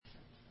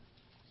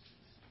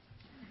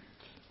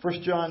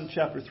1 John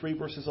chapter 3,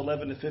 verses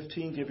 11 to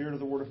 15. Give ear to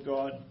the word of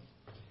God.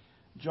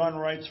 John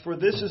writes, "For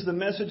this is the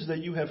message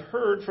that you have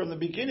heard from the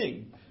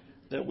beginning,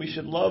 that we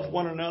should love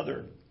one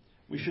another.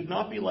 We should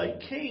not be like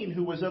Cain,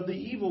 who was of the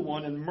evil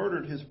one and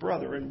murdered his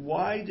brother. And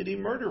why did he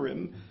murder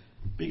him?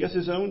 Because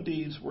his own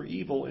deeds were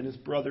evil and his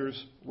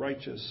brother's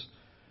righteous.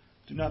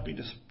 Do not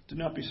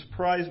be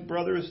surprised,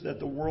 brothers, that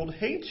the world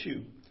hates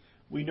you.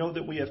 We know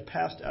that we have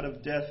passed out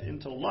of death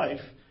into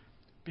life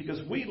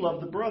because we love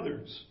the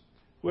brothers.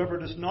 Whoever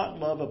does not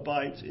love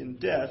abides in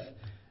death.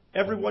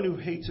 Everyone who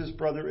hates his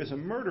brother is a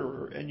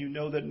murderer, and you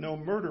know that no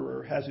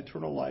murderer has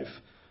eternal life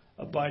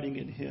abiding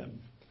in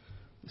him."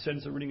 This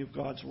ends the reading of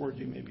God's word.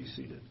 You may be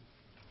seated.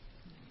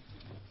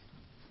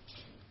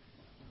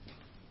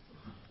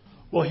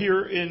 Well,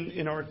 here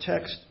in our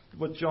text,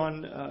 what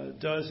John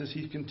does is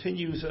he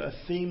continues a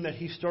theme that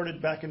he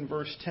started back in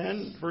verse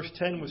 10. Verse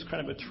 10 was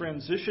kind of a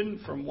transition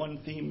from one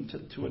theme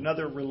to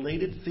another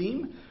related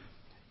theme.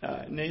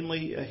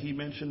 Namely, he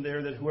mentioned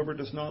there that whoever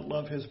does not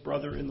love his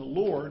brother in the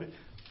Lord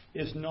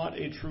is not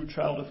a true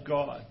child of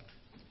God.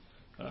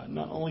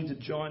 Not only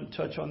did John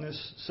touch on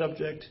this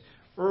subject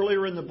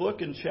earlier in the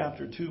book in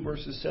chapter 2,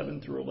 verses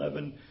 7 through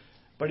 11,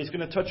 but he's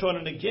going to touch on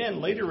it again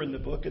later in the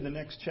book in the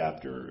next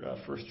chapter,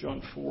 1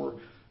 John 4,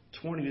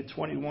 20 to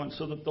 21.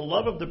 So that the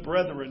love of the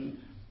brethren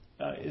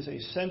is a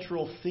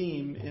central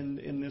theme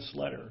in this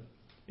letter.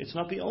 It's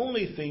not the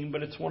only theme,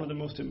 but it's one of the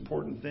most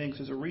important things.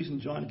 There's a reason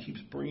John keeps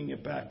bringing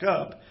it back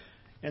up,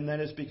 and that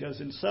is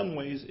because in some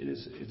ways it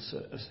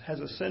has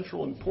a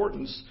central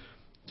importance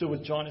to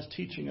what John is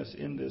teaching us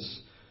in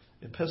this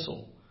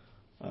epistle.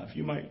 If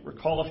you might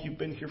recall, if you've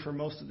been here for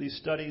most of these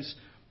studies,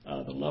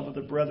 the love of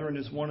the brethren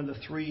is one of the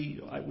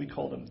three, we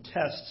call them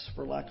tests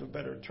for lack of a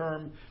better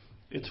term.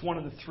 It's one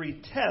of the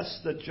three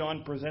tests that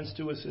John presents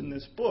to us in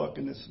this book,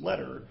 in this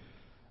letter,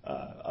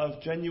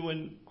 of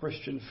genuine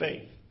Christian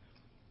faith.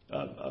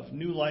 Of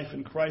new life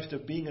in Christ,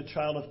 of being a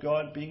child of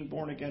God, being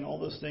born again, all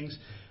those things.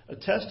 A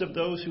test of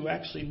those who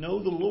actually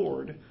know the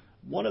Lord.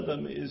 One of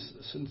them is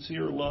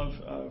sincere love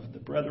of the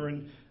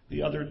brethren.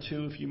 The other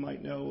two, if you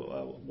might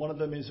know, one of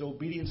them is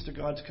obedience to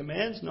God's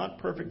commands, not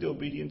perfect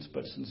obedience,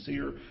 but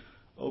sincere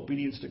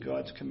obedience to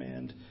God's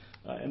command.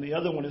 And the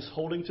other one is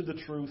holding to the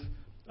truth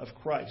of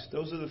Christ.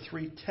 Those are the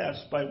three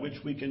tests by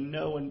which we can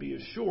know and be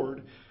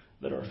assured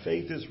that our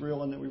faith is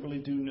real and that we really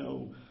do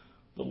know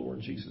the Lord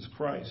Jesus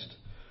Christ.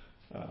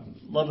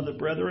 Love of the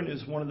brethren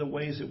is one of the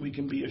ways that we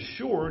can be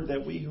assured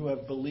that we who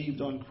have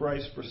believed on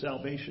Christ for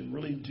salvation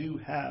really do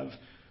have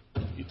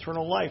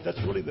eternal life.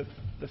 That's really the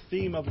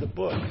theme of the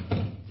book.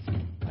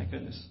 My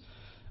goodness.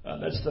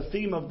 That's the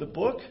theme of the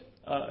book.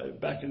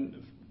 Back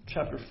in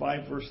chapter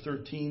 5, verse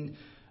 13,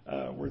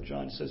 where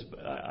John says,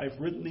 "I've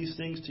written these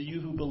things to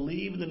you who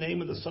believe in the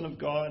name of the Son of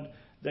God,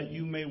 that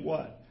you may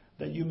what?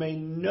 That you may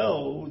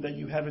know that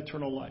you have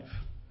eternal life."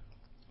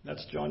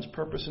 That's John's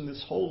purpose in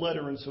this whole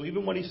letter. And so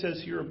even what he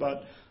says here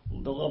about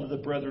the love of the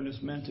brethren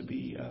is meant to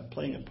be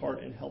playing a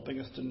part in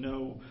helping us to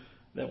know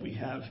that we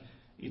have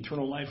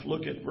eternal life.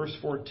 Look at verse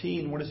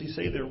 14. What does he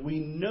say there? We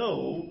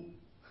know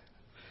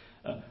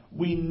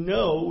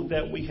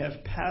that we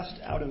have passed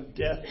out of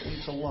death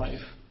into life.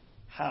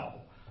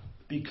 How?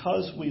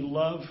 Because we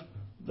love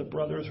the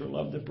brothers or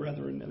love the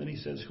brethren. And then he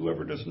says,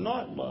 whoever does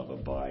not love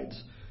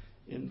abides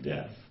in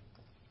death.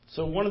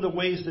 So one of the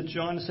ways that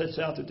John sets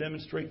out to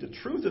demonstrate the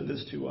truth of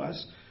this to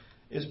us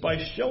is by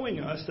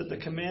showing us that the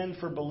command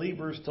for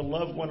believers to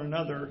love one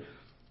another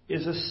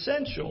is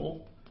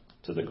essential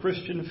to the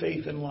Christian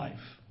faith and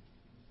life.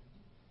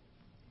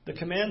 The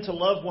command to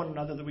love one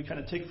another that we kind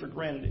of take for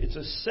granted, it's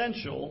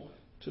essential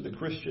to the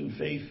Christian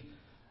faith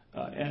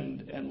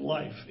and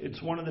life.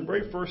 It's one of the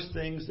very first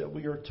things that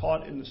we are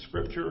taught in the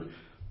Scripture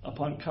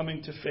upon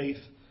coming to faith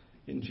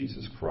in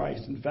Jesus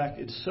Christ. In fact,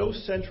 it's so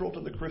central to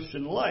the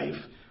Christian life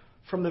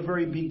from the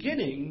very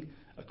beginning,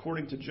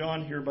 according to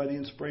John here by the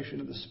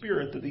inspiration of the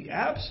Spirit, that the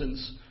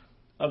absence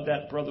of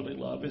that brotherly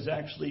love is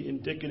actually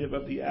indicative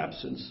of the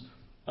absence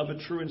of a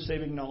true and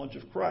saving knowledge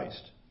of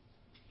Christ.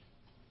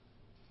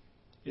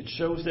 It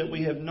shows that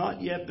we have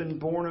not yet been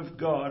born of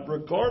God,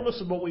 regardless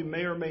of what we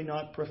may or may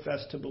not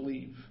profess to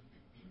believe.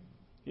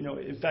 You know,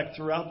 in fact,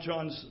 throughout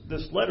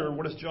this letter,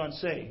 what does John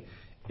say?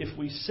 If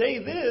we say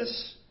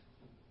this,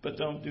 but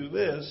don't do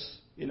this,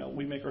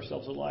 we make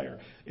ourselves a liar.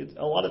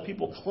 A lot of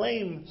people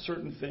claim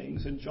certain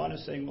things, and John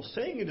is saying, well,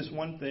 saying it is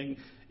one thing,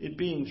 it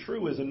being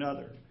true is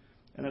another.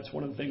 And that's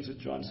one of the things that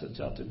John sets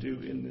out to do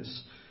in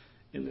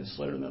this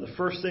letter. Now, the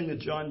first thing that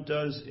John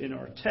does in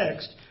our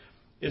text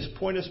is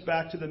point us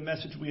back to the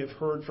message we have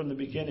heard from the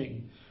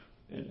beginning.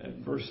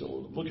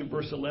 Look at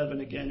verse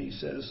 11 again. He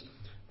says,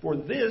 "For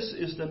this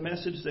is the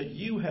message that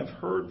you have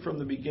heard from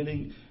the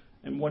beginning."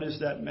 And what is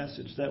that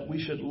message? That we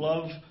should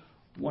love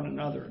one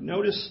another.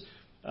 Notice,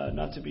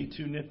 not to be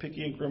too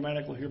nitpicky and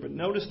grammatical here, but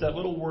notice that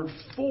little word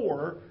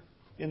 "for"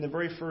 in the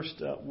very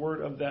first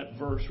word of that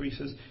verse, where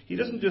he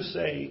doesn't just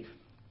say,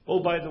 "Oh,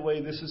 by the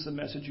way, this is the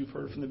message you've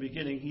heard from the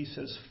beginning." He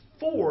says,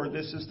 "For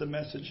this is the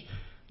message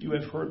you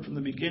have heard from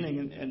the beginning."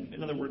 And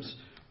in other words,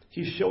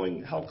 he's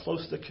showing how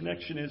close the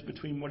connection is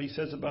between what he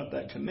says about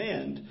that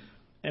command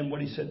and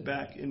what he said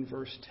back in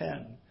verse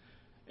 10.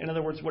 In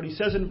other words, what he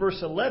says in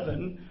verse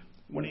 11,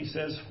 when he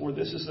says, "For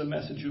this is the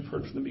message you've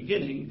heard from the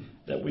beginning,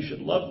 that we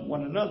should love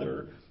one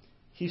another,"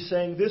 he's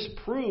saying this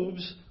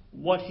proves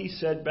what he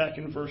said back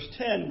in verse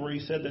 10, where he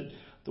said that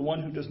the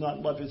one who does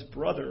not love his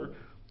brother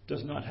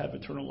does not have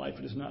eternal life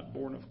and is not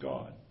born of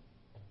God.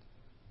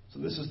 So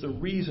this is the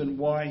reason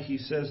why he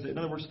says that. In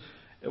other words,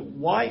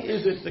 why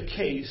is it the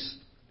case,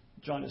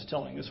 John is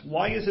telling us,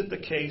 why is it the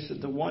case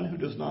that the one who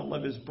does not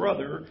love his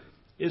brother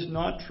is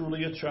not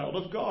truly a child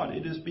of God?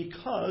 It is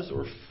because,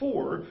 or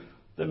for,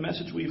 the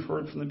message we've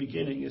heard from the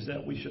beginning is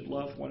that we should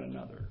love one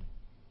another.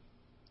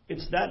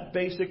 It's that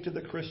basic to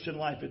the Christian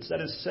life. It's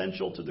that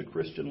essential to the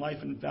Christian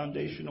life and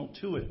foundational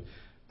to it,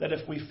 that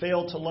if we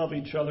fail to love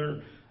each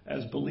other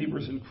as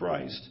believers in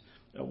Christ,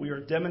 we are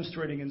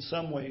demonstrating in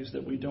some ways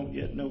that we don't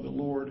yet know the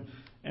Lord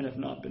and have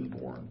not been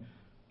born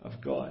of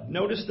God.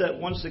 Notice that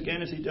once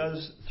again, as he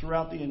does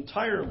throughout the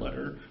entire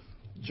letter,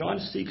 John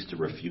seeks to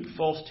refute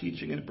false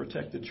teaching and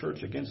protect the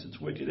church against its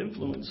wicked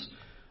influence.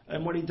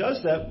 And when he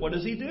does that, what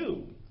does he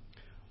do?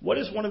 What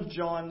is one of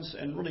John's,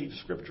 and really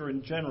Scripture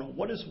in general,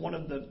 what is one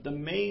of the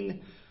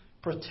main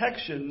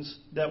protections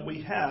that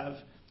we have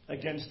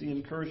against the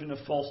incursion of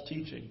false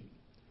teaching?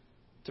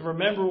 To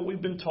remember what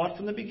we've been taught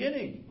from the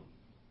beginning.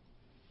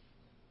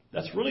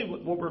 That's really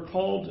what we're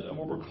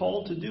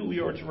called to do. We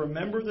are to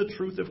remember the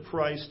truth of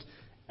Christ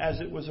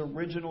as it was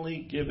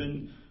originally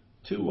given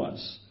to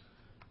us.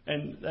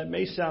 And that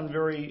may sound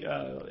very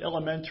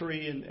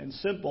elementary and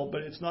simple,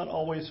 but it's not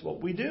always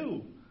what we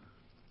do.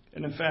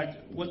 And in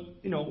fact,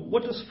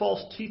 what does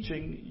false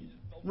teaching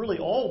really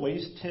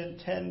always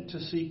tend to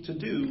seek to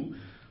do?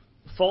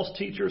 False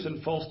teachers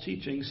and false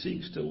teaching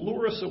seeks to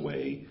lure us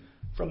away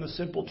from the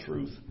simple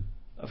truth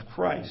of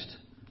Christ.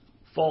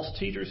 False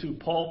teachers who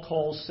Paul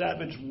calls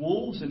savage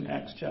wolves in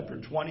Acts chapter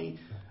 20,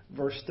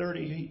 verse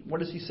 30, what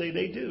does he say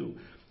they do?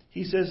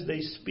 He says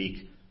they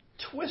speak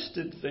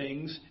twisted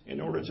things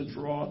in order to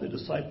draw the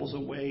disciples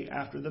away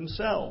after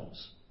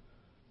themselves.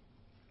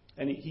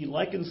 And he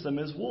likens them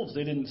as wolves.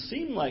 They didn't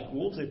seem like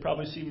wolves. They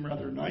probably seem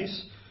rather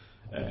nice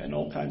and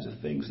all kinds of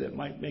things that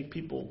might make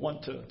people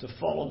want to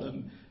follow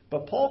them.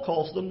 But Paul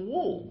calls them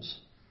wolves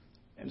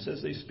and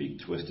says they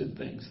speak twisted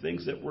things,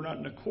 things that were not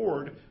in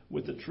accord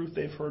with the truth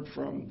they've heard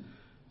from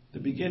the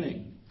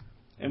beginning.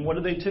 And what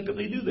do they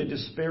typically do? They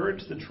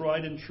disparage the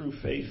tried and true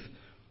faith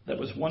that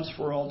was once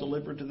for all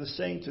delivered to the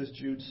saints, as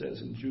Jude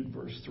says in Jude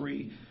verse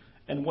 3.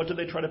 And what do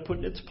they try to put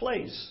in its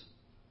place?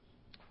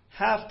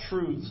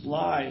 Half-truths,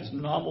 lies,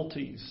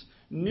 novelties,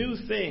 new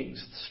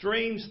things,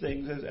 strange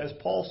things, as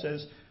Paul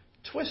says,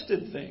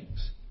 twisted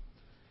things.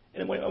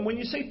 And when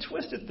you say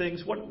twisted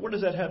things, what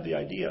does that have the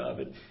idea of?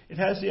 It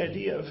has the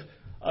idea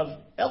of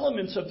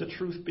elements of the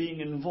truth being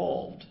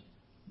involved,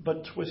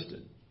 but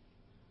twisted.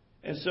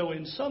 And so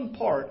in some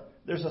part,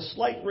 there's a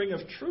slight ring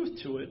of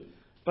truth to it,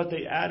 but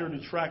they add or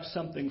detract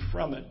something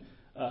from it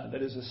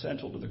that is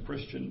essential to the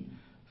Christian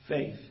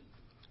faith.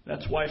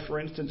 That's why, for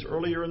instance,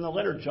 earlier in the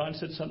letter, John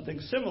said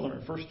something similar.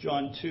 In 1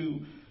 John 2,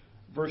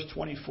 verse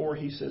 24,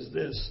 he says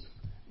this,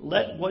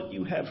 "Let what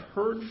you have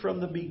heard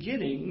from the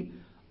beginning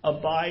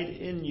abide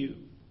in you."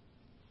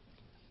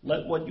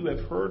 Let what you have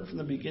heard from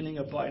the beginning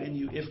abide in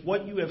you. If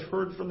what you have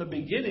heard from the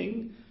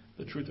beginning,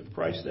 the truth of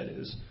Christ that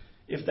is,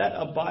 if that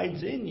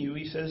abides in you,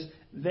 he says,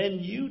 then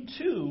you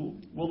too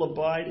will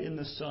abide in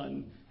the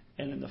Son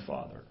and in the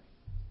Father.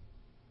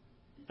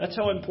 That's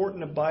how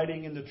important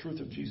abiding in the truth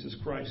of Jesus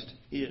Christ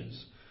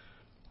is.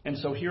 And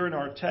so here in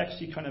our text,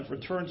 he kind of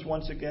returns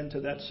once again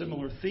to that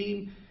similar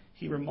theme.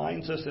 He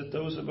reminds us that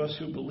those of us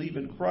who believe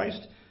in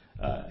Christ,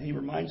 he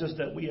reminds us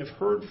that we have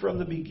heard from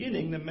the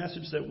beginning the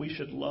message that we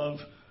should love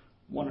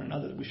one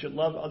another, that we should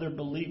love other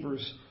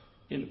believers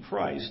in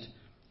Christ.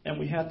 And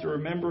we have to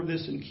remember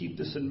this and keep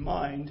this in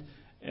mind.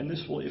 And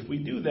this will, if we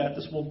do that,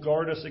 this will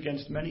guard us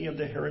against many of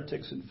the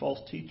heretics and false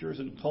teachers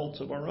and cults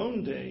of our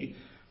own day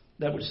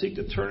that would seek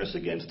to turn us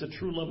against the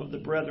true love of the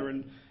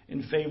brethren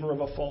in favor of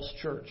a false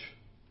church.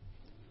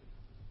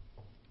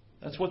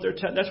 That's what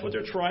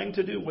they're trying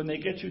to do. When they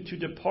get you to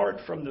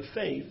depart from the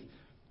faith,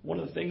 one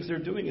of the things they're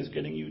doing is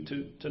getting you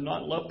to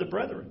not love the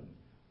brethren,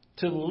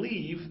 to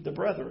leave the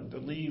brethren, to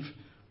leave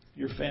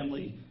your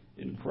family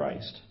in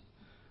Christ.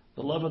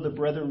 The love of the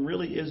brethren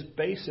really is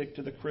basic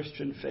to the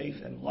Christian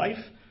faith and life.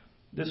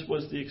 This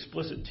was the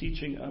explicit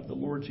teaching of the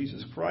Lord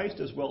Jesus Christ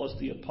as well as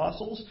the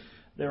apostles.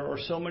 There are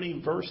so many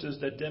verses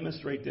that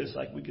demonstrate this,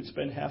 like we could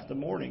spend half the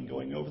morning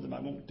going over them. I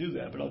won't do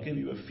that, but I'll give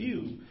you a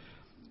few.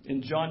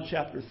 In John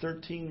chapter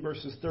 13,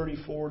 verses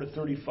 34 to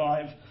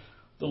 35,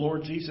 the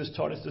Lord Jesus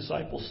taught his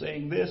disciples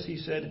saying this. He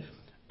said,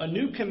 "A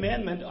new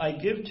commandment I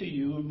give to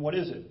you," and what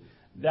is it?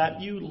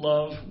 "That you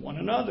love one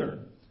another."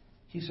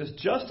 He says,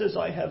 "Just as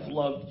I have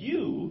loved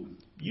you,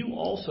 you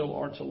also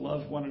are to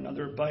love one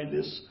another. By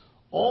this,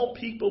 all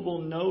people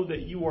will know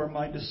that you are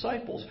my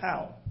disciples."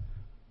 How?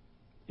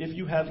 If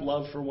you have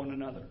love for one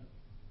another.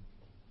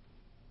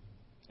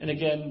 And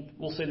again,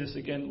 we'll say this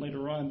again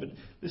later on, but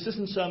this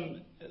isn't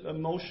some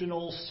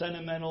emotional,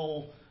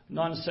 sentimental,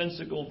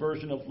 nonsensical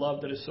version of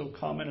love that is so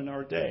common in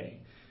our day.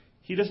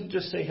 He doesn't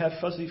just say have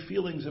fuzzy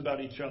feelings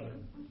about each other.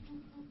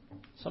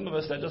 Some of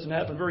us, that doesn't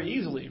happen very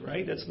easily,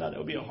 right? It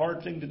would be a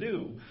hard thing to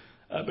do.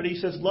 But he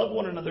says, love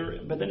one another.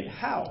 But then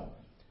how?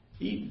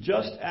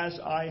 Just as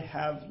I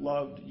have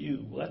loved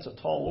you. Well, that's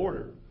a tall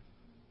order.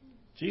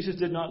 Jesus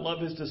did not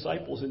love his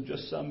disciples in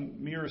just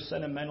some mere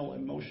sentimental,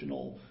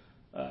 emotional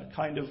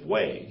kind of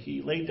way.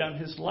 He laid down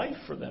his life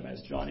for them,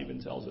 as John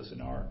even tells us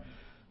in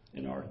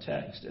our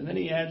text. And then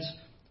he adds,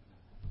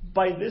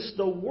 by this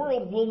the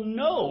world will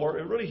know, or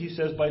really he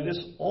says, by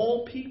this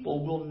all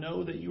people will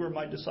know that you are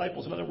my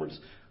disciples. In other words,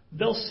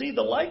 they'll see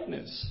the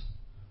likeness.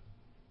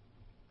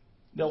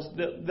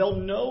 They'll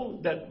know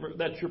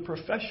that your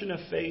profession of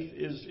faith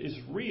is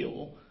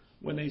real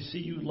when they see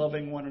you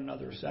loving one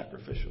another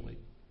sacrificially.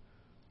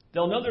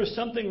 They'll know there's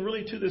something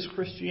really to this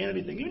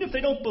Christianity thing. Even if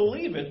they don't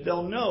believe it,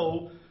 they'll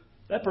know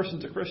that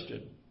person's a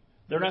Christian.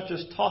 They're not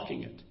just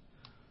talking it.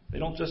 They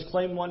don't just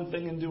claim one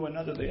thing and do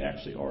another. They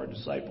actually are a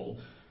disciple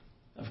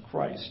of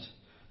Christ.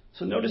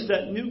 So notice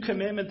that new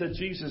commandment that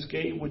Jesus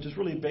gave, which is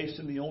really based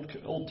in the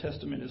Old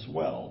Testament as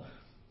well.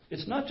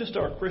 It's not just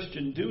our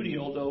Christian duty,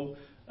 although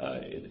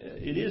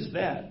it is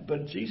that,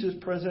 but Jesus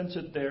presents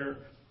it there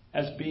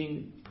as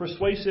being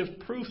persuasive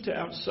proof to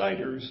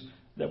outsiders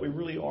that we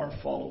really are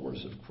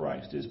followers of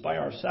Christ. It is by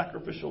our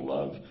sacrificial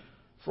love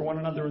for one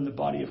another in the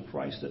body of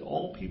Christ that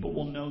all people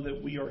will know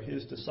that we are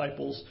his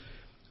disciples.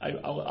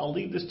 I'll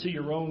leave this to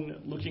your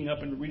own looking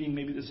up and reading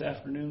maybe this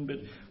afternoon, but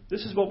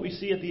this is what we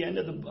see at the end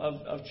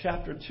of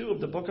chapter 2 of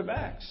the book of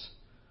Acts.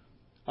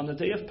 On the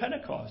day of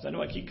Pentecost. I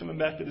know I keep coming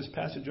back to this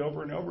passage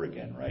over and over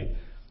again, right?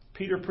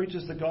 Peter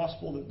preaches the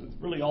gospel that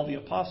really all the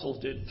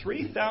apostles did.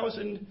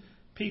 3,000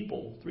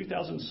 people,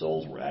 3,000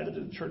 souls were added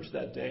to the church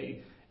that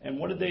day. And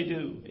what did they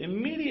do?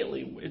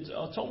 Immediately,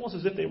 it's almost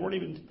as if they weren't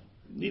even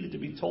needed to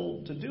be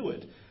told to do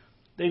it.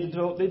 They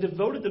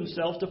devoted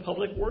themselves to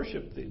public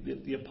worship,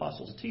 the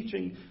apostles'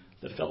 teaching,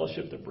 the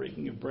fellowship, the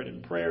breaking of bread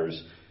and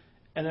prayers.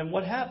 And then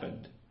what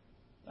happened?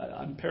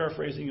 I'm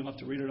paraphrasing, you'll have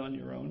to read it on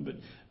your own,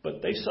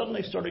 but they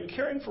suddenly started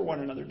caring for one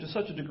another to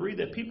such a degree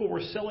that people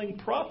were selling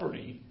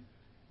property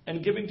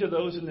and giving to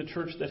those in the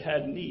church that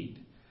had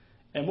need.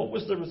 And what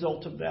was the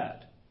result of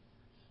that?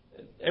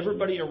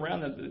 Everybody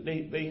around them,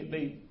 they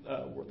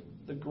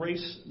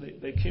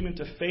came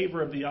into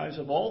favor of the eyes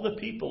of all the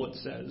people, it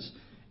says,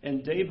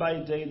 and day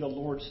by day the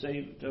Lord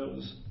saved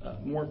those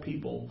more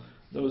people,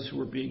 those who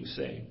were being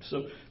saved.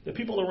 So the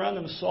people around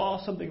them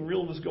saw something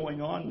real was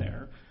going on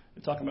there.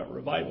 We're talking about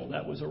revival.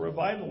 That was a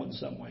revival in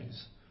some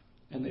ways.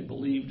 And they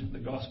believed the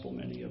gospel,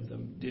 many of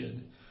them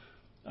did.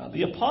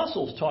 The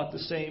apostles taught the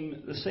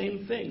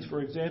same things.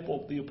 For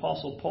example, the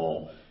apostle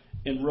Paul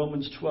in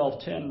Romans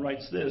 12:10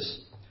 writes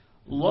this,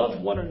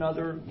 love one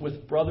another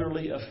with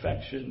brotherly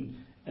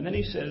affection. And then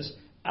he says,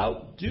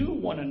 outdo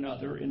one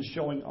another in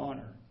showing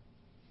honor.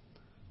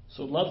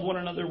 So love one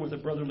another with a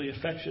brotherly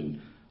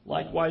affection.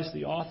 Likewise,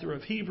 the author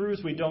of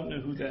Hebrews, we don't know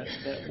who that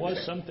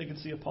was. Some think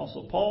it's the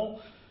apostle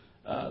Paul.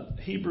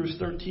 Hebrews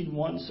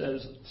 13:1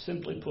 says,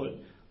 simply put,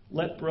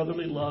 let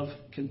brotherly love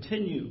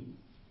continue.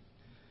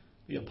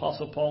 The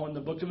Apostle Paul in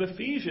the book of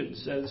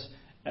Ephesians says,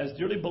 as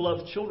dearly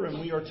beloved children,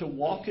 we are to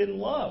walk in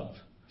love.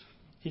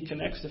 He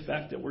connects the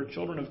fact that we're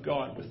children of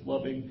God with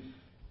loving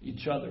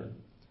each other.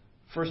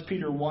 1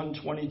 Peter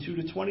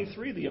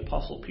 1:22-23, the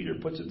Apostle Peter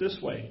puts it this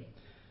way,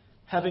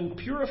 having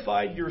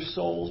purified your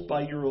souls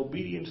by your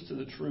obedience to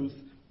the truth,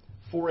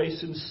 for a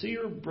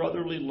sincere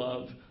brotherly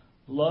love,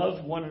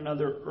 love one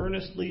another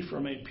earnestly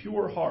from a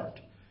pure heart.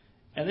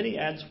 And then he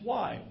adds,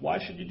 why?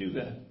 Why should you do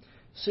that?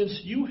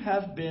 Since you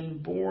have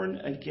been born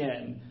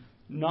again,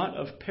 not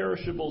of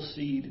perishable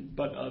seed,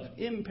 but of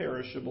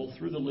imperishable,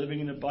 through the living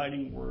and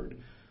abiding word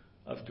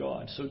of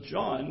God. So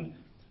John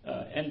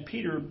and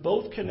Peter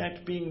both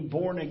connect being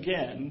born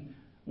again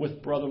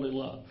with brotherly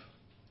love,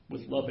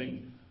 with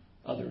loving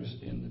others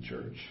in the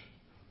church.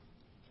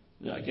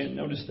 Now, again,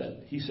 notice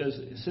that he says,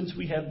 since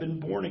we have been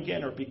born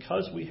again, or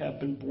because we have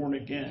been born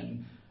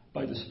again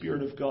by the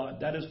Spirit of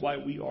God, that is why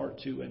we are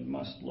to and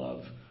must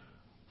love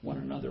one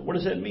another. What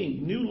does that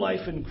mean? New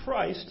life in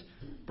Christ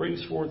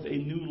brings forth a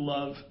new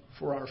love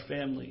for our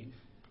family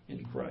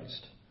in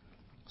Christ.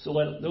 So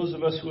let those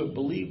of us who have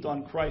believed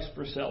on Christ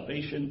for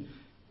salvation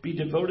be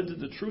devoted to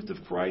the truth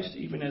of Christ,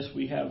 even as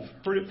we have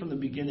heard it from the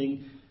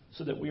beginning,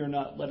 so that we are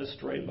not led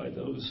astray by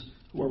those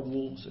who are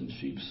wolves in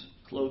sheep's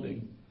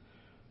clothing.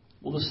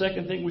 Well, the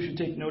second thing we should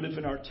take note of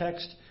in our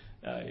text,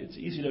 it's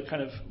easy to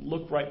kind of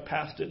look right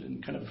past it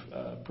and kind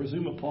of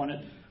presume upon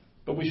it,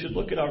 but we should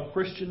look at our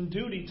Christian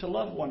duty to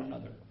love one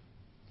another.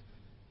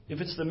 If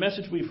it's the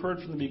message we've heard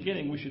from the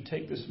beginning, we should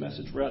take this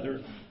message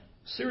rather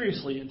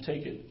seriously and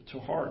take it to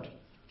heart.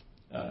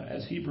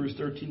 As Hebrews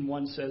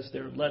 13:1 says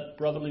there, let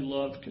brotherly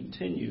love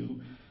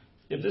continue.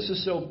 If this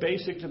is so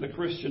basic to the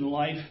Christian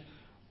life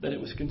that it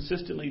was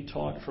consistently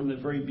taught from the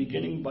very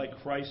beginning by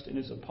Christ and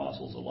his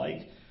apostles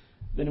alike,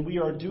 then we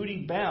are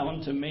duty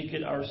bound to make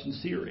it our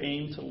sincere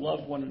aim to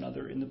love one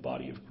another in the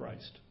body of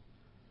Christ.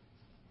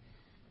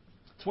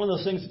 It's one of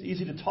those things that's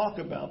easy to talk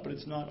about, but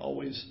it's not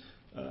always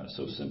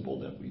so simple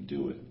that we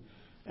do it.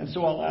 And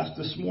so I'll ask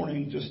this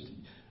morning, just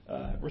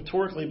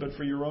rhetorically, but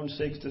for your own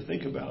sakes to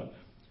think about.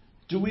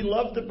 Do we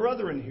love the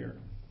brethren here?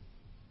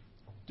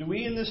 Do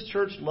we in this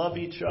church love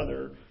each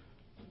other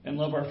and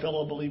love our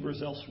fellow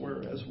believers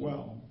elsewhere as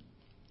well?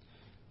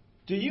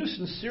 Do you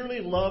sincerely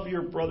love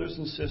your brothers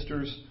and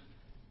sisters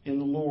in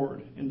the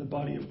Lord, in the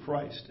body of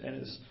Christ?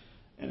 And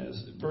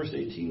as verse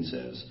 18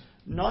 says,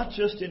 not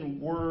just in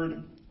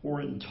word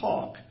or in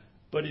talk,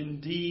 but in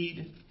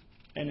deed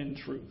and in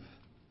truth.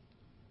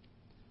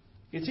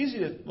 It's easy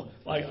to,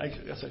 I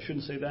guess I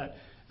shouldn't say that.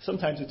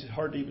 Sometimes it's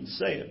hard to even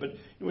say it, but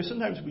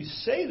sometimes we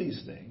say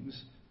these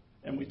things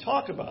and we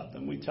talk about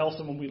them. We tell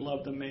someone we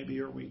love them maybe,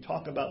 or we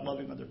talk about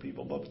loving other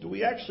people, but do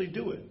we actually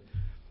do it?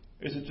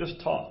 Is it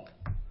just talk?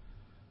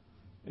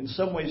 In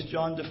some ways,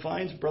 John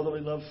defines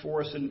brotherly love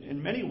for us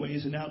in many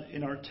ways in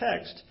our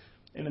text.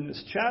 And in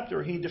this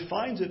chapter, he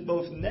defines it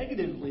both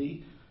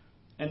negatively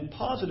and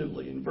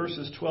positively. In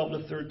verses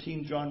 12 to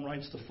 13, John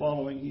writes the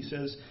following. He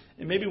says,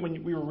 and maybe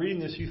when we were reading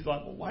this, you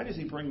thought, well, why does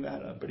he bring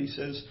that up? But he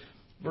says,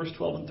 verse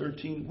 12 and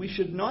 13, we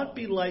should not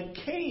be like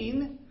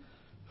Cain,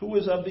 who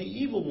was of the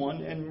evil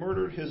one and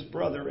murdered his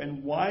brother.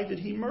 And why did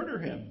he murder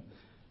him?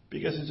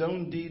 Because his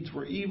own deeds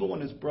were evil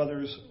and his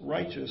brother's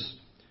righteous.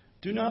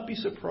 Do not be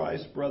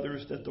surprised,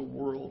 brothers, that the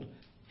world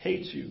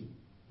hates you.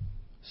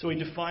 So he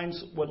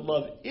defines what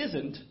love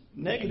isn't,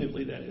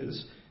 negatively that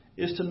is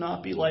to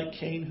not be like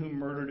Cain, who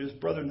murdered his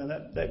brother. Now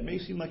that may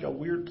seem like a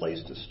weird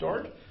place to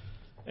start,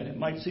 and it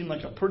might seem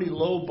like a pretty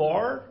low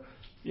bar.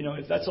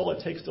 If that's all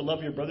it takes to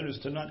love your brother is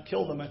to not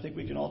kill them, I think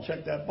we can all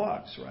check that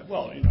box, right?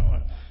 Well,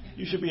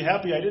 you should be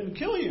happy I didn't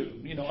kill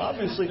you.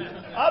 Obviously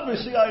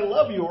I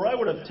love you, or I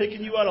would have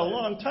taken you out a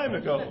long time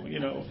ago.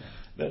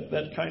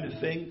 That kind of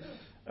thing.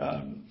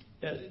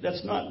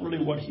 That's not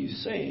really what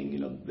he's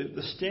saying.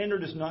 The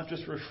standard is not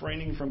just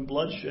refraining from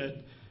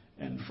bloodshed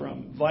and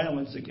from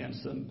violence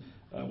against them,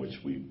 which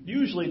we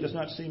usually does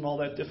not seem all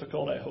that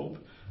difficult, I hope,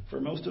 for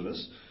most of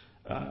us.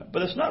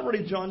 But it's not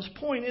really John's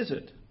point, is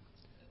it?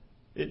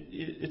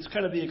 It's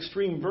kind of the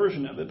extreme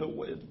version of it, but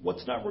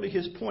what's not really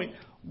his point?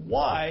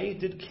 Why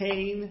did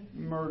Cain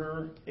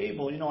murder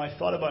Abel? I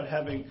thought about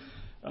having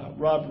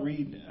Rob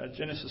read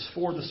Genesis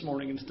 4 this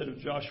morning instead of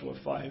Joshua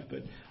 5,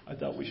 but I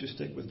thought we should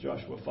stick with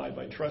Joshua 5.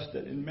 I trust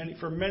that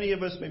for many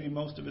of us, maybe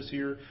most of us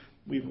here,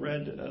 we've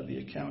read the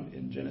account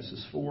in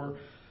Genesis 4.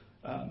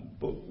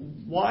 But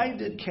why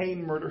did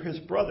Cain murder his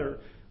brother?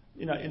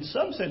 In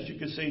some sense, you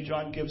could say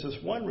John gives us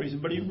one reason,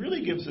 but he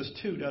really gives us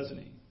two, doesn't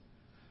he?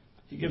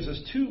 He gives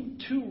us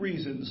two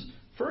reasons.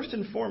 First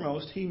and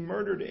foremost, he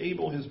murdered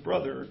Abel, his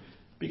brother,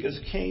 because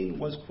Cain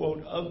was,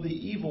 quote, of the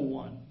evil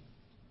one.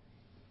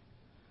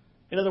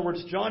 In other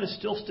words, John is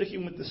still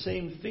sticking with the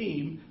same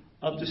theme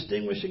of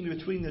distinguishing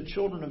between the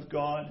children of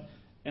God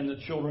and the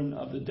children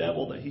of the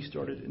devil that he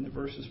started in the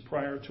verses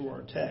prior to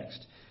our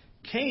text.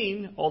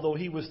 Cain, although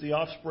he was the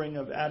offspring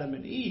of Adam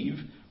and Eve,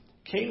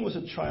 Cain was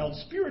a child,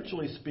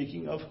 spiritually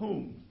speaking, of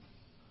whom?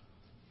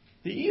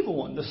 The evil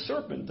one, the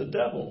serpent, the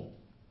devil.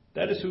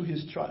 That's who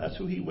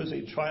he was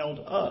a child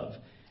of.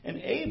 And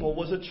Abel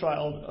was a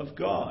child of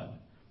God.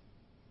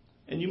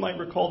 And you might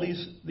recall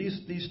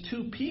these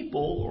two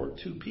people, or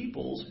two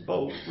peoples,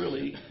 both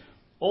really.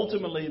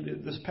 Ultimately,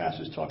 this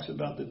passage talks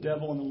about the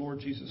devil and the Lord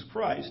Jesus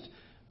Christ.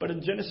 But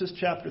in Genesis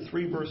chapter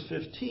 3, verse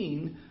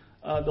 15,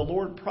 the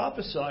Lord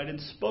prophesied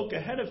and spoke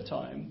ahead of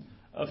time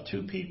of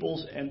two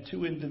peoples and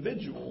two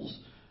individuals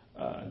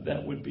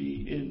that would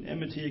be in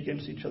enmity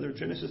against each other.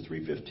 Genesis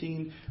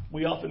 3:15,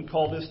 we often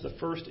call this the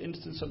first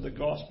instance of the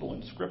gospel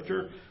in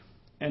Scripture.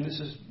 And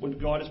this is when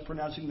God is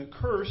pronouncing the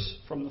curse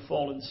from the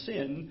fallen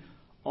sin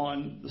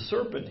on the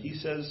serpent. He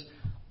says,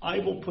 I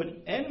will put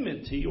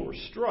enmity or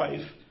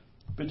strife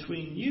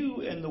between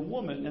you and the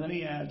woman. And then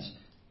he adds,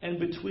 and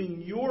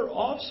between your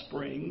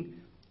offspring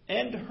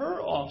and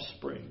her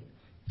offspring.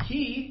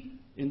 He,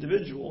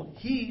 individual,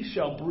 he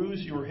shall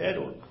bruise your head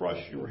or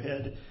crush your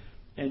head,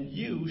 and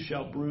you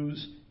shall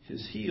bruise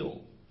his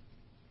heel.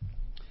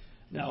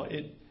 Now,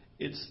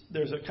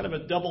 there's a kind of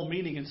a double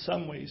meaning in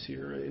some ways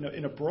here.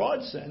 In a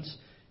broad sense,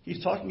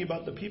 he's talking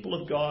about the people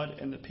of God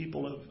and the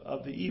people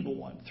of the evil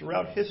one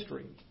throughout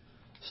history,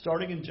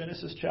 starting in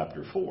Genesis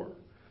chapter 4,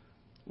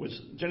 which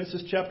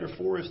Genesis chapter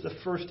 4 is the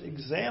first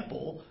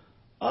example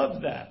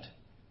of that.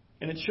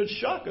 And it should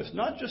shock us,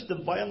 not just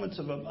the violence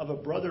of a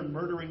brother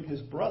murdering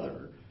his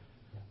brother,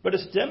 but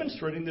it's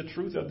demonstrating the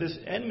truth of this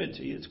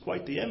enmity. It's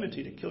quite the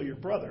enmity to kill your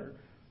brother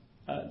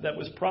that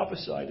was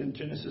prophesied in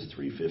Genesis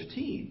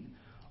 3:15.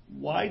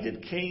 Why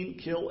did Cain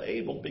kill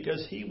Abel?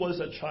 Because he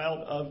was a child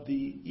of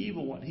the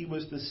evil one. He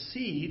was the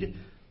seed,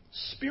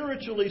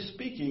 spiritually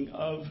speaking,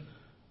 of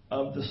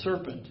the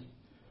serpent.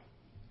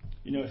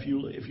 If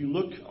you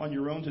look on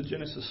your own to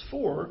Genesis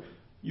 4,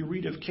 you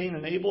read of Cain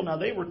and Abel. Now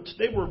they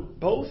were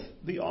both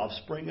the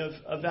offspring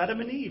of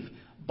Adam and Eve.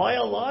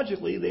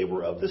 Biologically, they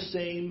were of the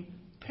same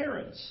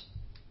parents,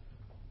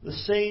 the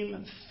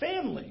same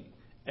family,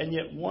 and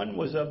yet one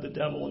was of the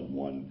devil and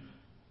one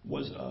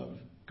was of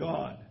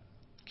God.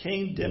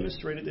 Cain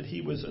demonstrated that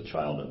he was a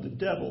child of the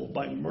devil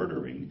by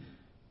murdering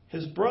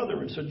his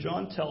brother. And so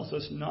John tells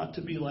us not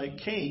to be like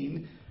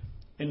Cain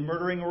in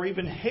murdering or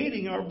even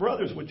hating our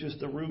brothers, which is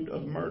the root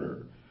of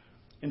murder.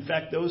 In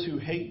fact, those who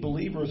hate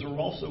believers are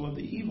also of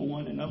the evil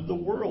one and of the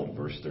world,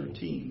 verse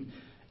 13.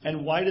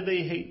 And why do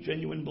they hate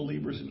genuine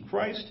believers in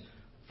Christ?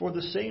 For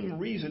the same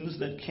reasons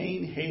that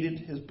Cain hated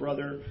his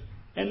brother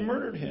and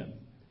murdered him.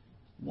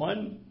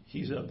 One,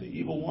 he's of the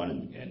evil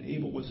one, and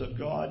evil was of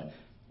God.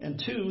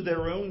 And two,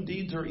 their own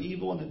deeds are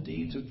evil, and the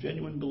deeds of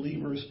genuine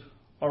believers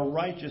are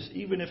righteous,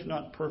 even if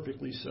not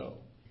perfectly so.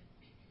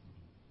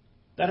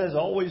 Those have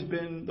always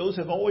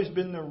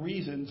been the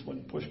reasons,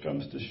 when push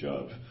comes to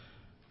shove,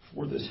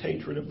 for this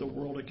hatred of the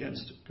world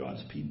against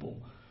God's people.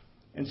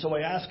 And so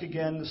I ask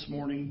again this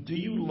morning, do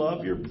you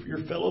love your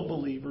fellow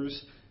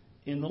believers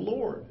in the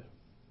Lord?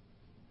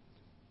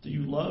 Do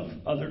you love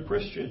other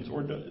Christians?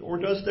 Or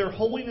does their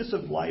holiness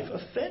of life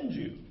offend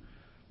you?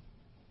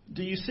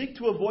 Do you seek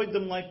to avoid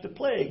them like the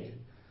plague?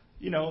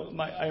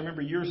 I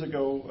remember years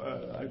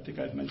ago, I think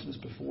I've mentioned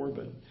this before,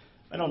 but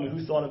I don't know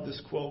who thought of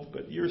this quote,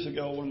 but years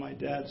ago one of my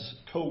dad's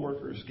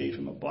co-workers gave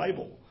him a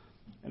Bible.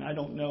 And I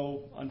don't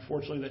know,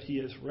 unfortunately, that he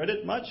has read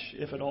it much,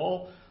 if at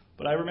all.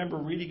 But I remember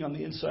reading on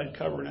the inside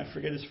cover, and I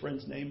forget his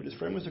friend's name, but his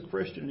friend was a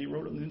Christian, and he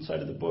wrote on the inside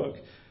of the book,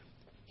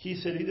 he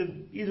said,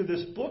 either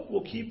this book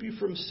will keep you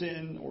from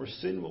sin, or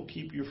sin will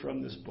keep you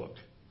from this book.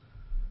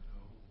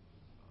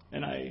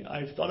 And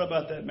I've thought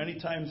about that many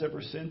times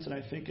ever since, and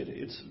I think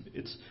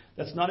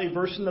that's not a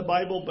verse in the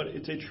Bible, but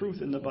it's a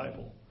truth in the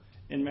Bible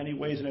in many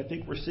ways. And I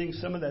think we're seeing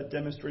some of that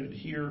demonstrated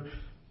here,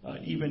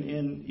 even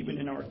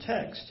in our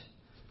text.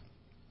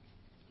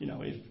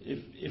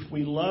 If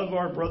we love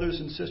our brothers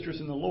and sisters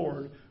in the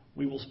Lord,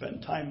 we will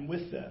spend time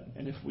with them.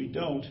 And if we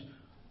don't,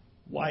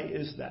 why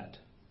is that?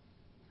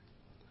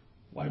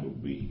 Why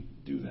would we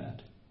do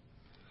that?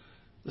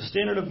 The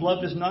standard of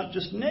love is not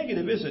just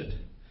negative, is it?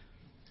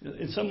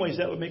 In some ways,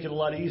 that would make it a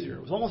lot easier.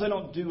 As long as I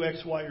don't do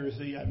X, Y, or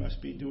Z, I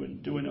must be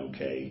doing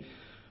okay.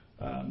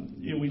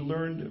 We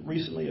learned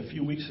recently, a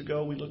few weeks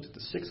ago, we looked at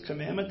the sixth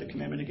commandment, the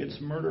commandment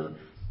against murder.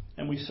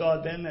 And we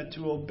saw then that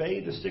to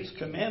obey the sixth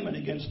commandment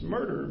against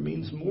murder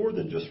means more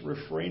than just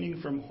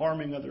refraining from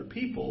harming other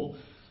people.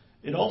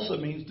 It also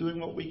means doing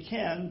what we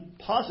can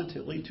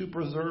positively to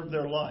preserve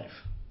their life.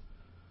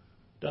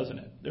 Doesn't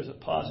it? There's a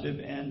positive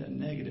and a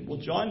negative. Well,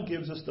 John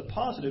gives us the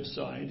positive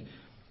side.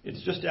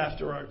 It's just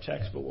after our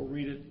text, but we'll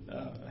read it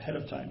ahead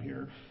of time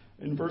here.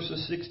 In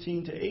verses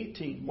 16 to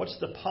 18, what's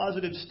the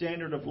positive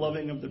standard of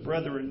loving of the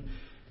brethren?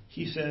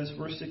 He says,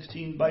 verse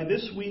 16, by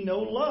this we know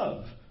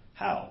love.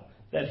 How?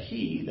 That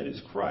he, that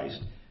is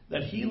Christ,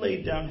 that he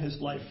laid down his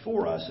life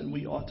for us, and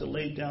we ought to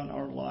lay down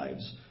our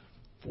lives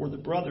for the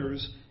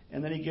brothers.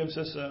 And then he gives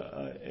us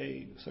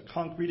a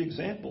concrete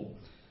example.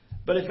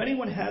 But if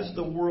anyone has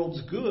the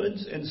world's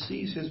goods and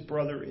sees his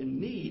brother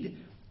in need,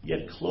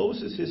 yet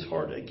closes his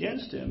heart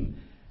against him,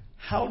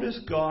 how does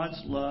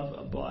God's love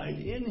abide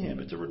in him?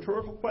 It's a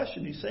rhetorical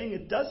question. He's saying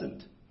it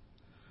doesn't.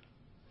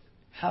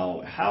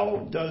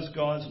 How does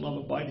God's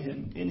love abide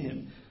in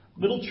him?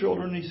 Little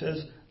children, he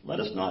says, let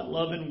us not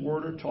love in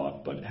word or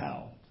talk, but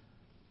how?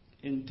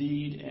 In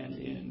deed and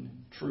in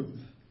truth.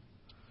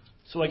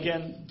 So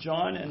again,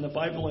 John and the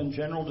Bible in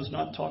general does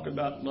not talk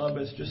about love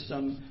as just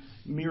some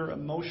mere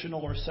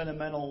emotional or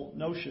sentimental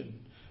notion.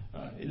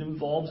 It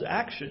involves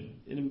action.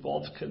 It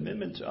involves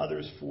commitment to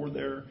others for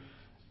their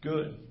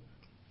good.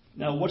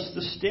 Now, what's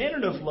the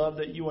standard of love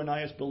that you and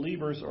I as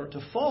believers are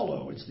to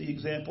follow? It's the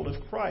example of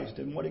Christ.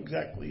 And what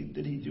exactly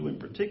did he do in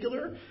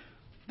particular?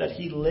 That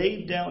he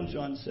laid down,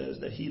 John says,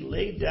 that he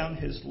laid down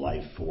his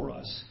life for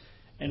us.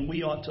 And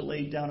we ought to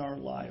lay down our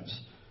lives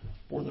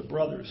for the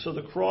brothers. So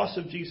the cross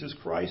of Jesus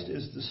Christ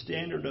is the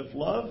standard of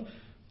love.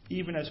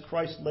 Even as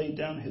Christ laid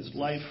down his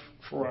life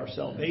for our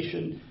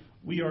salvation,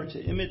 we are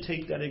to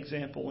imitate that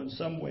example in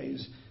some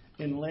ways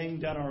in laying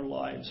down our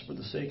lives for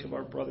the sake of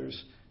our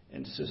brothers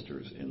and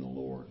sisters in the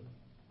Lord.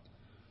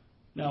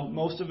 Now,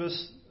 most of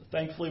us,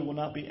 thankfully, will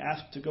not be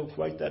asked to go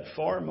quite that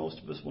far. Most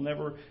of us will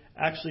never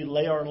actually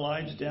lay our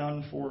lives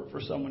down for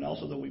someone else,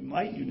 although we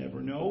might, you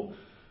never know.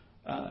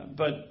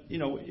 But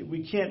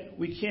we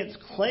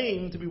can't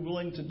claim to be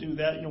willing to do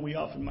that. We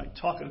often might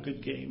talk a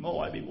good game. Oh,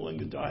 I'd be willing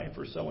to die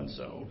for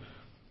so-and-so.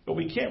 But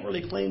we can't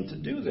really claim to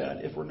do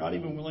that if we're not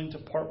even willing to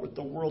part with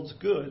the world's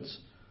goods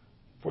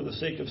for the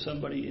sake of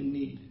somebody in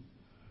need.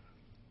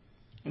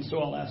 And so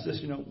I'll ask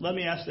this, let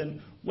me ask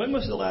then, when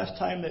was the last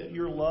time that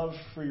your love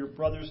for your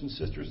brothers and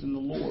sisters in the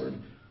Lord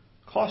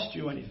cost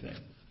you anything?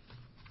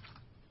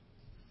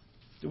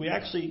 Do we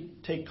actually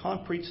take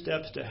concrete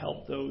steps to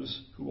help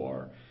those who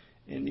are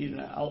in need?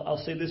 And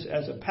I'll say this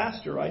as a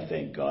pastor, I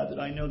thank God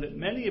that I know that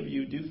many of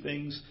you do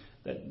things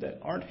that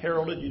aren't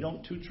heralded. You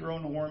don't toot your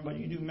own horn, but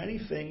you do many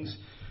things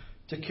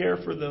to care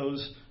for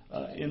those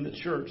in the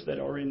church that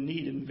are in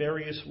need in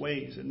various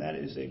ways. And that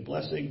is a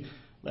blessing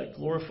that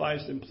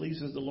glorifies and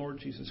pleases the Lord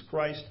Jesus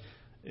Christ.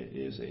 It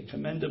is a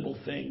commendable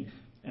thing.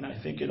 And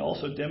I think it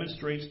also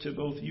demonstrates to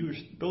both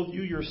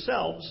you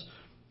yourselves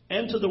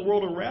and to the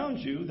world around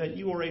you that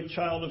you are a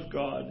child of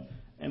God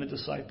and a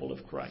disciple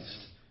of Christ.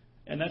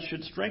 And that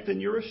should strengthen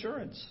your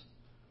assurance.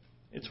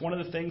 It's one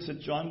of the things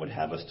that John would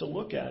have us to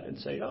look at and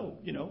say,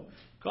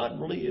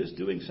 God really is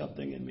doing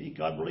something in me.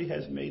 God really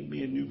has made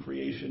me a new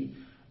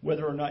creation,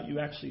 whether or not you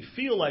actually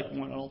feel like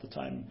one all the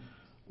time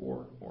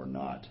or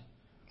not.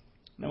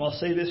 Now, I'll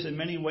say this in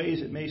many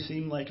ways. It may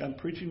seem like I'm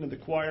preaching to the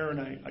choir, and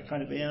I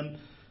kind of am.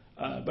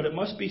 But it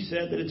must be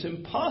said that it's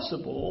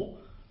impossible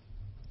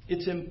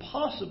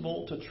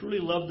to truly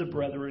love the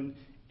brethren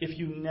if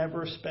you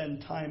never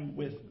spend time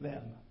with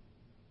them.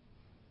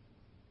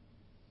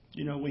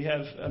 You know, we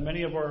have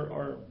many of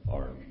our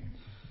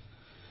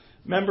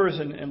members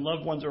and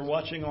loved ones are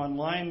watching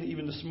online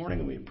even this morning,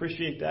 and we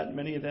appreciate that.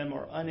 Many of them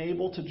are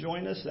unable to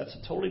join us. That's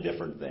a totally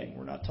different thing.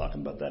 We're not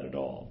talking about that at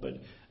all. But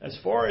as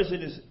far as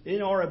it is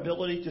in our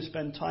ability to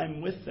spend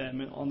time with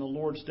them on the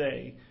Lord's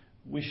Day,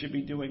 we should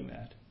be doing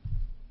that.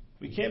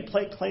 We can't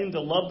claim to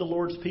love the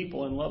Lord's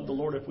people and love the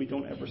Lord if we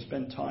don't ever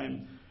spend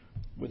time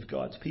with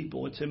God's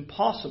people. It's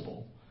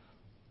impossible.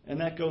 And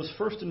that goes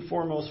first and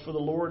foremost for the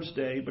Lord's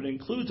Day, but it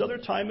includes other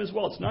time as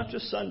well. It's not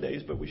just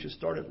Sundays, but we should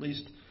start at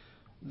least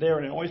there.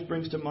 And it always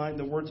brings to mind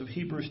the words of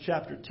Hebrews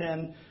chapter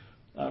 10,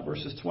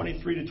 verses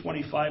 23 to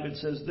 25. It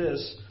says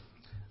this: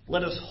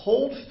 "Let us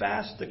hold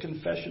fast the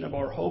confession of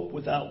our hope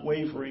without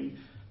wavering,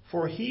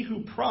 for he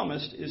who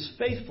promised is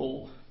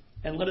faithful.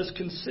 And let us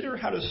consider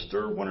how to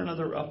stir one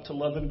another up to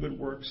love and good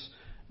works,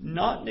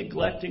 not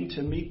neglecting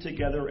to meet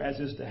together as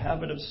is the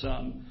habit of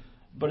some,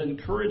 but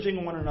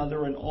encouraging one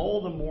another, and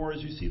all the more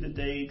as you see the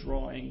day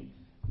drawing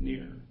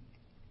near."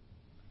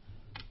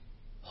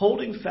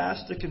 Holding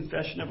fast the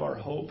confession of our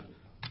hope.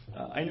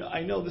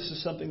 I know this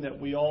is something that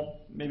we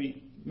all,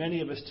 maybe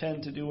many of us,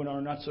 tend to do in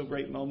our not so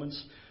great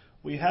moments.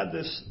 We have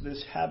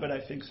this habit,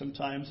 I think,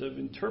 sometimes of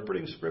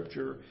interpreting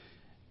Scripture,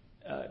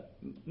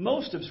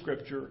 most of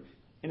Scripture,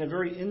 in a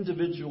very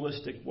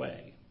individualistic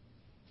way.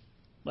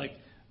 Like,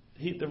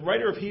 the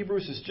writer of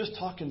Hebrews is just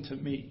talking to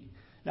me.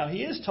 Now,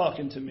 he is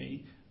talking to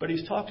me, but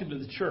he's talking to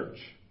the church.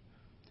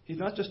 He's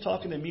not just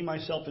talking to me,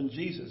 myself, and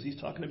Jesus. He's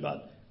talking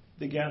about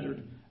the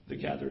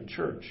gathered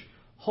church.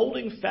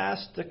 Holding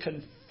fast the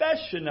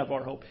confession of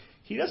our hope.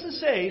 He doesn't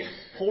say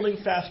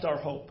holding fast our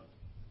hope.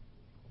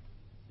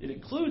 It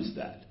includes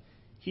that.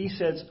 He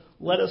says,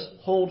 let us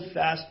hold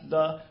fast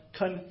the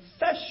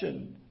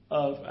confession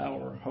of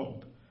our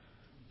hope.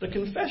 The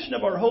confession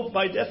of our hope,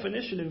 by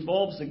definition,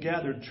 involves the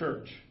gathered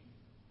church.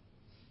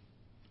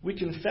 We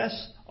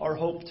confess our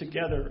hope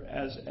together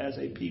as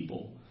a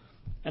people.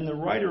 And the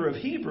writer of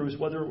Hebrews,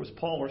 whether it was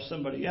Paul or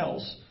somebody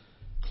else,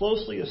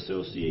 closely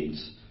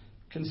associates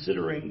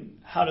considering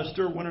how to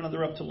stir one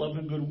another up to love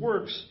and good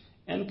works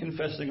and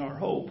confessing our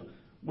hope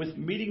with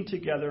meeting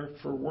together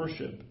for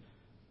worship.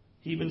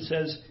 He even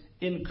says,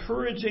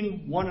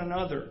 encouraging one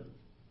another.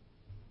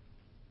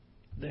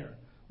 There.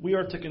 We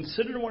are to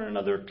consider one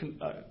another,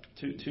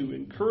 to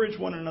encourage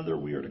one another.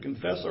 We are to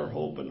confess our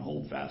hope and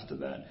hold fast to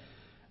that.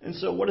 And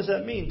so what does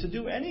that mean? To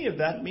do any of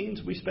that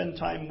means we spend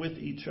time with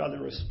each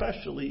other,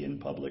 especially in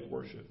public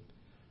worship.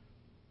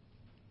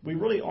 We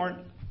really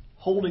aren't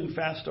holding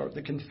fast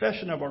the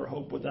confession of our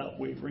hope without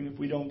wavering if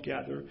we don't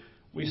gather.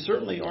 We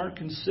certainly aren't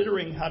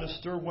considering how to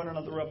stir one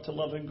another up to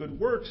love and good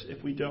works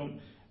if we don't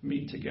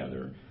meet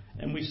together.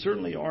 And we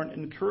certainly aren't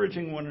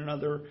encouraging one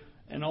another,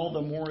 and all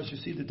the more as you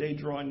see the day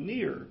drawing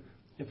near,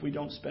 if we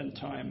don't spend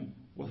time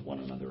with one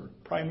another,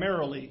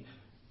 primarily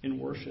in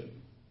worship.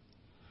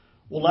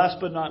 Well, last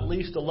but not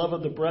least, the love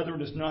of the brethren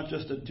is not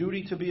just a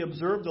duty to be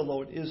observed,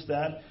 although it is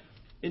that.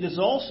 It is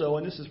also,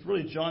 and this is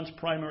really John's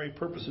primary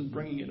purpose in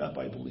bringing it up,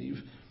 I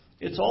believe,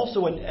 it's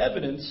also an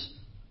evidence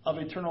of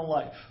eternal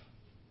life.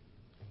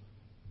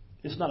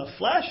 It's not a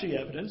flashy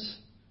evidence.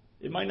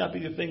 It might not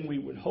be the thing we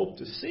would hope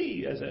to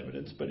see as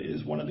evidence, but it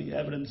is one of the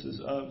evidences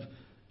of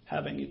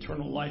having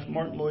eternal life.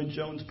 Martin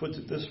Lloyd-Jones puts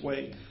it this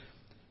way.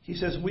 He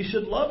says, we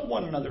should love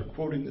one another,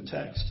 quoting the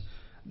text.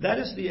 That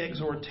is the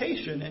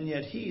exhortation, and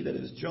yet he, that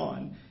is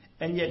John,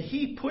 and yet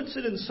he puts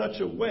it in such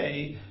a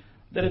way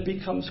that it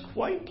becomes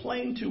quite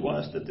plain to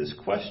us that this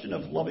question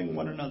of loving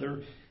one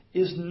another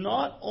is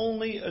not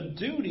only a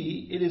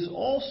duty, it is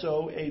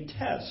also a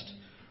test.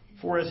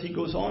 For as he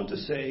goes on to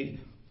say,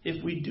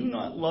 if we do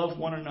not love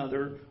one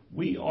another,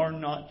 we are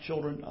not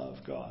children of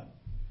God.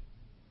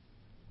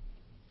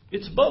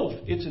 It's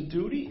both. It's a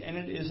duty and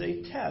it is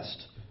a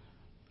test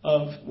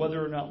of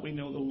whether or not we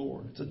know the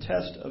Lord. It's a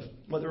test of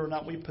whether or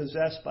not we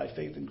possess, by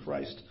faith in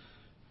Christ,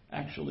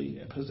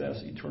 actually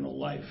possess eternal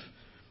life.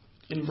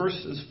 In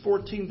verses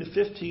 14 to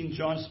 15,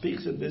 John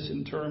speaks of this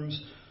in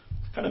terms,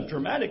 kind of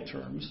dramatic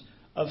terms,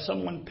 of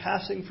someone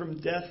passing from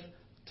death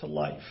to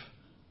life.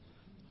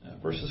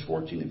 Verses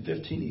 14 and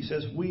 15, he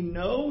says, we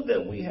know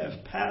that we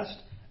have passed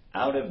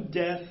out of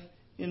death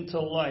into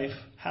life.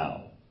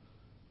 How?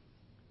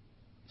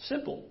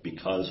 Simple.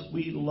 Because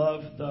we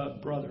love the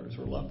brothers,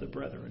 or love the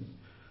brethren.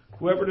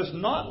 Whoever does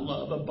not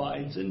love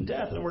abides in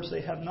death. In other words,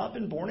 they have not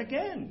been born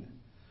again.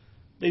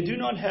 They do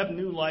not have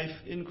new life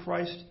in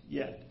Christ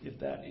yet,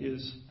 if that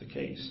is the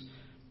case.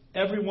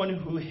 Everyone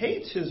who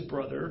hates his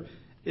brother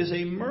is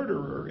a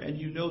murderer, and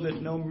you know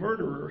that no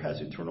murderer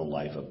has eternal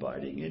life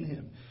abiding in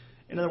him.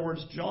 In other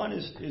words, John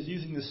is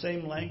using the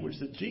same language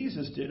that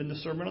Jesus did in the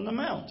Sermon on the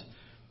Mount,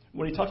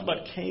 When he talks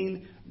about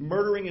Cain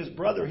murdering his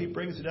brother, he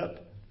brings it up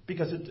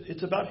because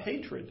it's about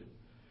hatred.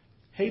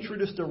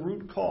 Hatred is the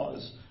root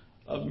cause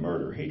of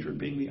murder, hatred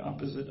being the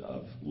opposite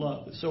of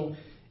love. So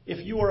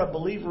if you are a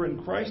believer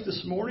in Christ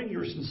this morning,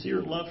 your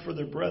sincere love for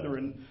the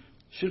brethren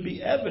should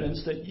be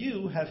evidence that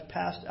you have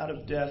passed out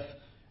of death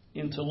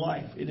into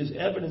life. It is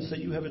evidence that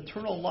you have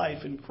eternal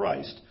life in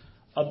Christ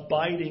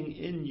abiding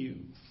in you.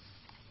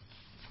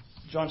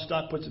 John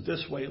Stott puts it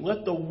this way: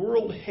 let the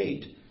world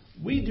hate.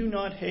 We do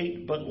not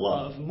hate but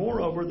love.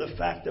 Moreover, the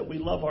fact that we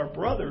love our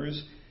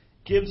brothers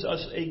gives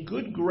us a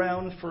good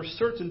ground for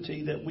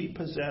certainty that we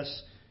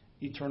possess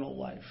eternal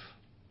life.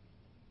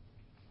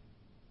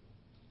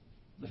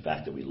 The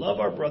fact that we love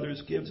our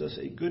brothers gives us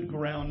a good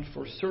ground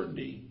for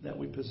certainty that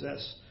we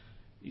possess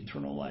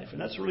eternal life.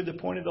 And that's really the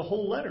point of the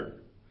whole letter,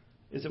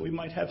 is that we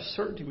might have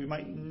certainty. We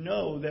might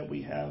know that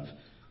we have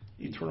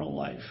eternal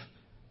life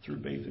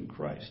through faith in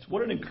Christ.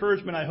 What an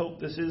encouragement I hope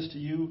this is to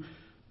you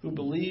who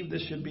believe.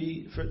 This should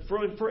be,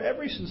 for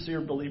every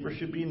sincere believer,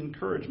 should be an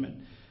encouragement.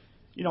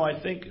 You know,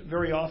 I think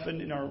very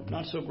often in our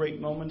not so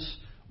great moments,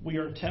 we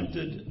are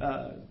tempted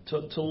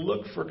to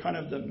look for kind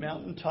of the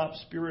mountaintop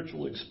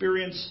spiritual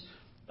experience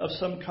of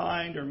some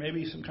kind, or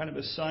maybe some kind of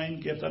a sign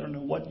gift. I don't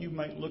know what you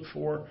might look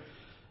for.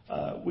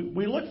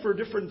 We look for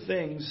different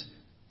things,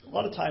 a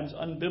lot of times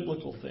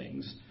unbiblical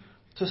things,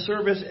 to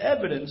serve as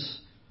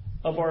evidence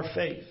of our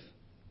faith,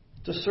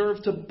 to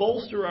serve to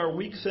bolster our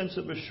weak sense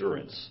of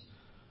assurance.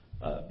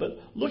 But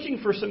looking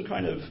for some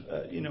kind of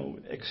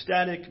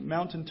ecstatic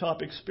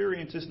mountaintop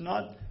experience is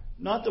not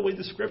the way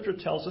the Scripture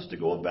tells us to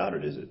go about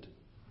it, is it?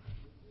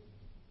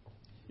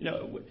 You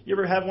know, you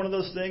ever have one of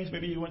those things?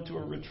 Maybe you went to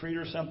a retreat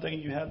or something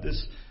and you have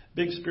this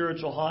big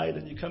spiritual high,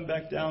 then you come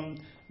back down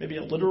maybe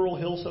a literal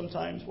hill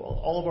sometimes. Well,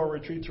 all of our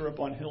retreats are up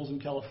on hills in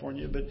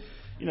California, but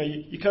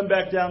you come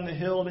back down the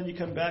hill and then you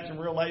come back in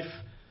real life,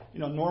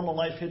 normal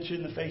life hits you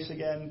in the face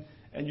again,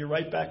 and you're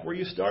right back where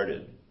you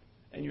started.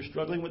 And you're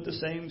struggling with the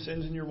same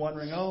sins, and you're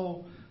wondering,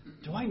 oh,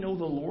 do I know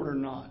the Lord or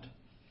not?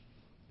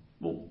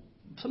 Well,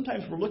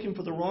 sometimes we're looking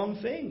for the wrong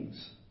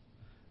things.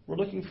 We're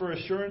looking for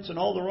assurance in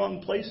all the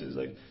wrong places.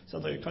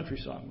 Sounds like a country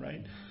song,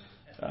 right?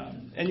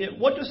 And yet,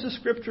 what does the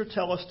Scripture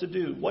tell us to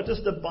do? What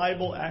does the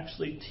Bible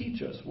actually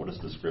teach us? What does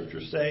the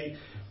Scripture say?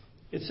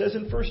 It says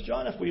in 1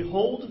 John, if we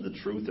hold to the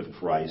truth of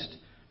Christ,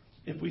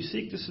 if we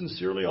seek to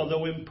sincerely,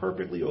 although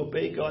imperfectly,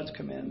 obey God's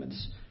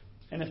commandments,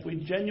 and if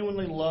we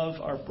genuinely love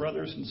our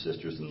brothers and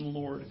sisters in the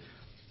Lord,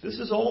 this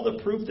is all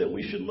the proof that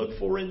we should look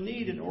for in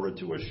need in order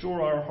to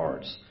assure our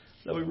hearts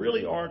that we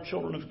really are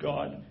children of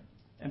God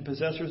and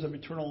possessors of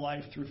eternal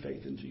life through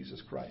faith in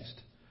Jesus Christ.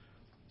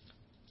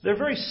 They're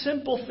very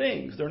simple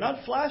things. They're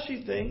not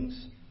flashy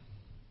things.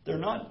 They're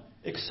not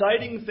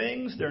exciting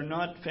things. They're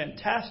not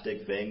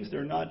fantastic things.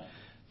 They're not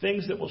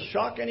things that will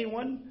shock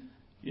anyone.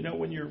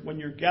 When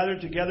you're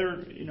gathered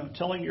together,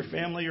 telling your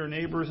family or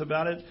neighbors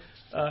about it,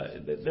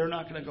 they're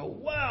not going to go,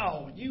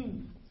 wow,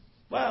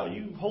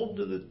 you hold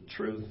to the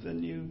truth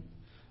and you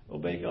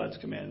obey God's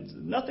commands.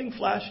 Nothing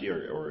flashy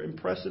or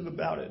impressive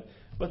about it.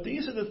 But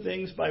these are the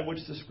things by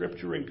which the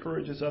Scripture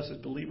encourages us as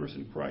believers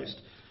in Christ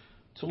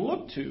to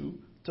look to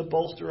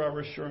bolster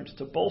our assurance,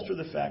 to bolster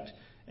the fact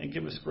and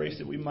give us grace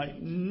that we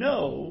might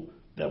know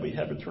that we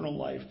have eternal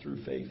life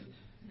through faith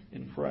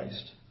in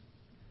Christ.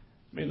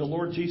 May the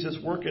Lord Jesus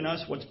work in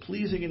us what's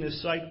pleasing in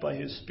His sight by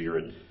His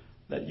Spirit,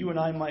 that you and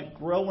I might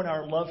grow in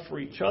our love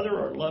for each other,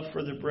 our love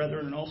for the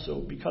brethren, and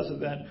also, because of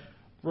that,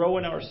 grow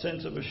in our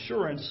sense of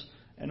assurance,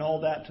 and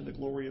all that to the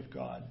glory of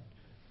God.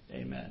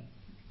 Amen.